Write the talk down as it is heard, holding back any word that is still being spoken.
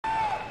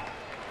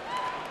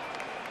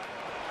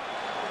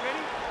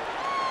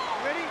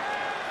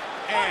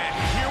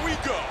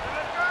go.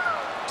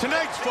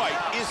 Tonight's fight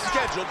is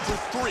scheduled for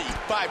 3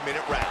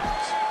 5-minute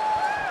rounds.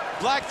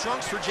 Black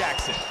trunks for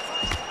Jackson.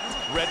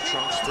 Red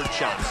trunks for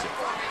Johnson.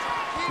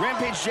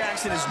 Rampage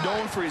Jackson is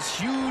known for his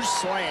huge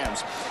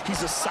slams.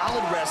 He's a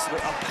solid wrestler,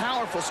 a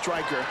powerful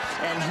striker,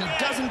 and he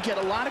doesn't get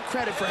a lot of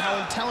credit for how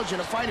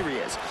intelligent a fighter he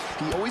is.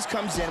 He always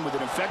comes in with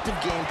an effective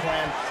game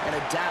plan and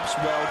adapts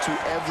well to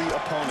every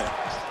opponent.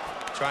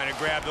 Trying to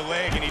grab the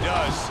leg, and he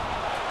does.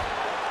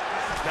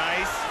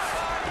 Nice.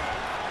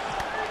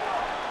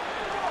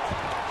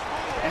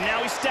 And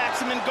now he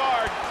stacks him in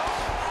guard.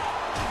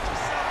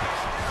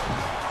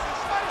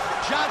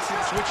 Johnson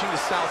switching to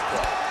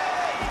southpaw.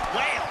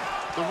 Wham!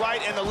 The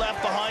right and the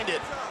left behind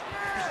it.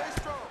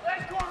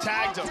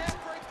 Tagged him.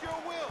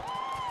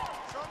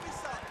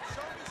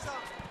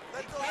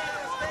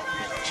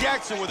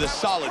 Jackson with a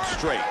solid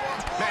straight.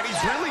 Man,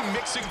 he's really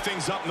mixing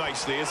things up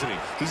nicely, isn't he?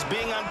 He's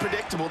being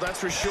unpredictable, that's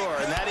for sure,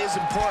 and that is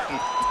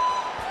important.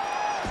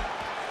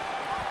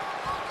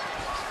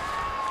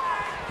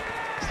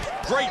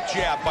 Great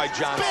jab by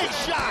Johnson. Big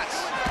shots!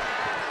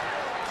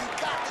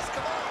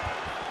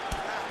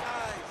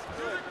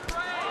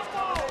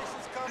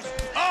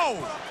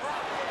 Oh!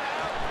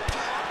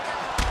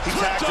 He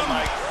tagged him,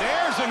 Mike.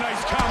 There's a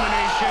nice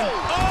combination.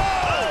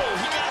 Oh!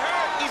 He got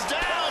hurt. He's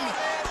down.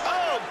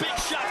 Oh, big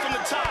shot from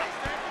the top.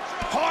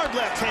 Hard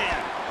left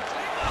hand.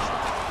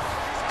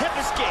 Hip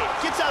escape.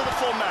 Gets out of the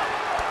full mount.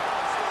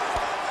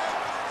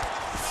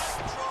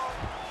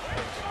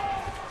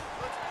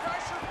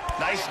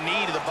 Nice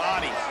knee to the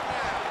body.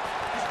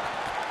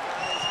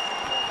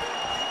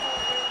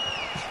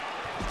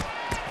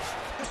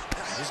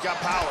 He's got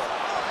power.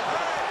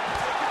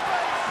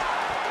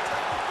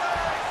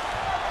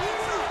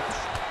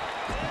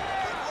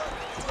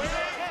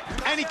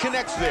 And he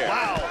connects there.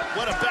 Wow,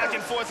 what a back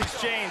and forth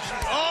exchange.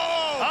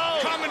 Oh!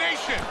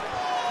 Combination.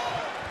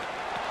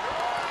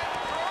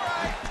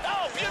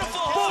 Oh,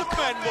 beautiful. Both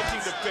men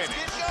looking to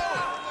finish.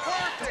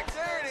 Perfect.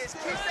 There it is.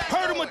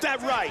 Hurt him with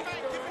that right.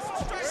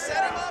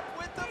 Set him up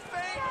with the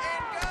feint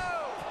and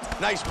go.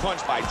 Nice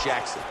punch by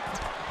Jackson.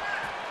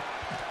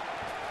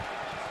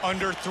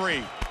 Under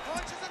 3.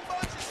 Punches and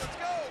bunches. Let's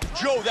go.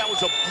 Joe, that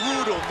was a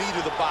brutal knee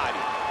to the body.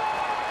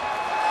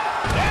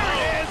 There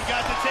it is. He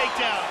got the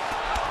takedown.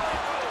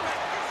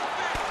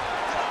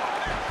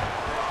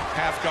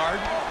 Half guard.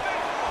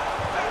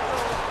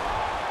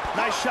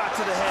 Nice shot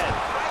to the head.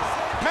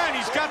 Man,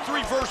 he's got the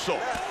reversal.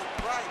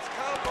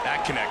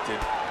 That connected.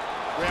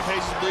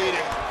 Rampage is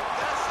bleeding.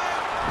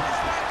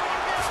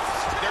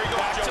 There he goes.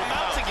 Back to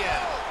mount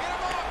again.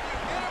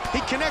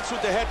 He connects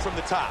with the head from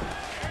the top.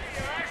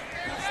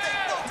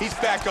 He's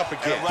back up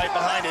again. And right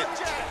behind it.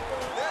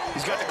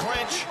 He's got the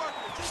clinch.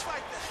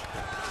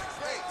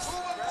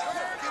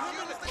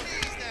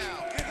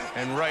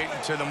 And right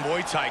into the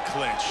Muay Thai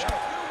clinch.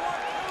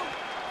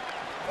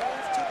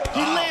 He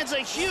lands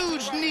a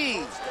huge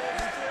knee.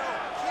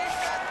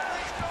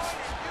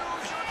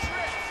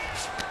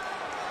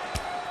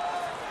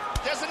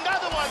 There's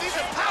another one. These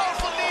are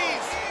powerful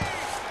knees.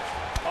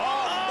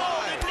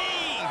 Oh, the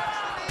knee.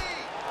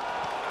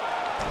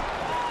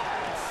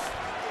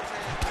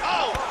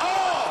 Oh!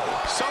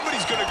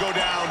 Somebody's going to go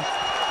down.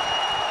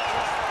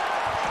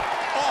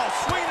 Oh,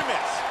 swing and a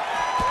miss.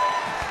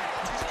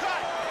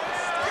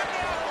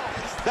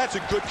 That's a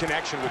good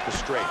connection with the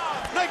straight.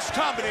 Nice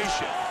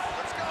combination.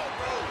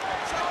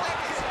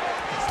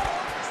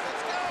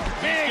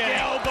 Big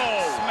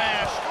elbow.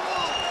 Smash.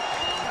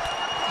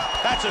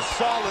 That's a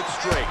solid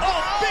straight.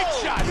 Oh, big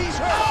shot. He's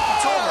hurt.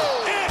 It's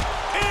over. It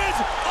is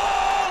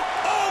all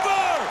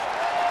over.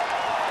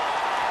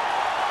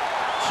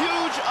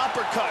 Huge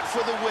uppercut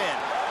for the win.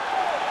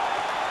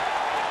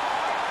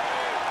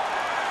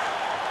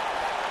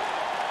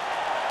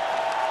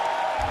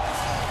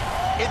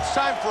 It's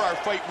time for our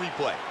fight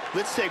replay.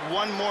 Let's take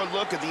one more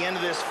look at the end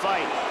of this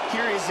fight.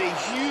 Here is a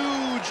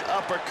huge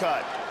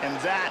uppercut, and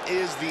that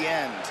is the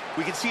end.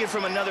 We can see it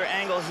from another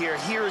angle here.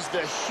 Here's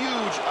the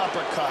huge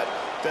uppercut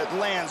that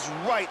lands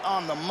right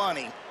on the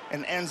money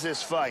and ends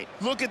this fight.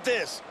 Look at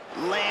this.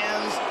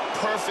 Lands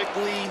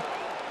perfectly,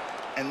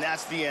 and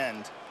that's the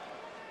end.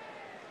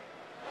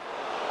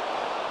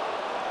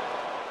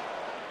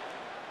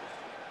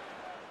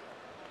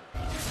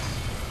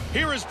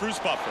 Here is Bruce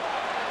Buffer.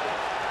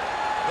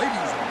 Ladies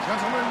and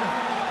gentlemen,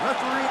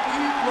 referee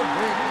Eve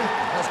Levine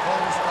has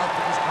called a stop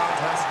to this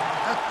contest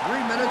at 3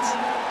 minutes,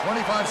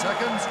 25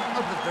 seconds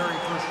of the very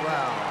first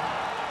round,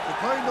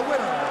 declaring the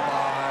winner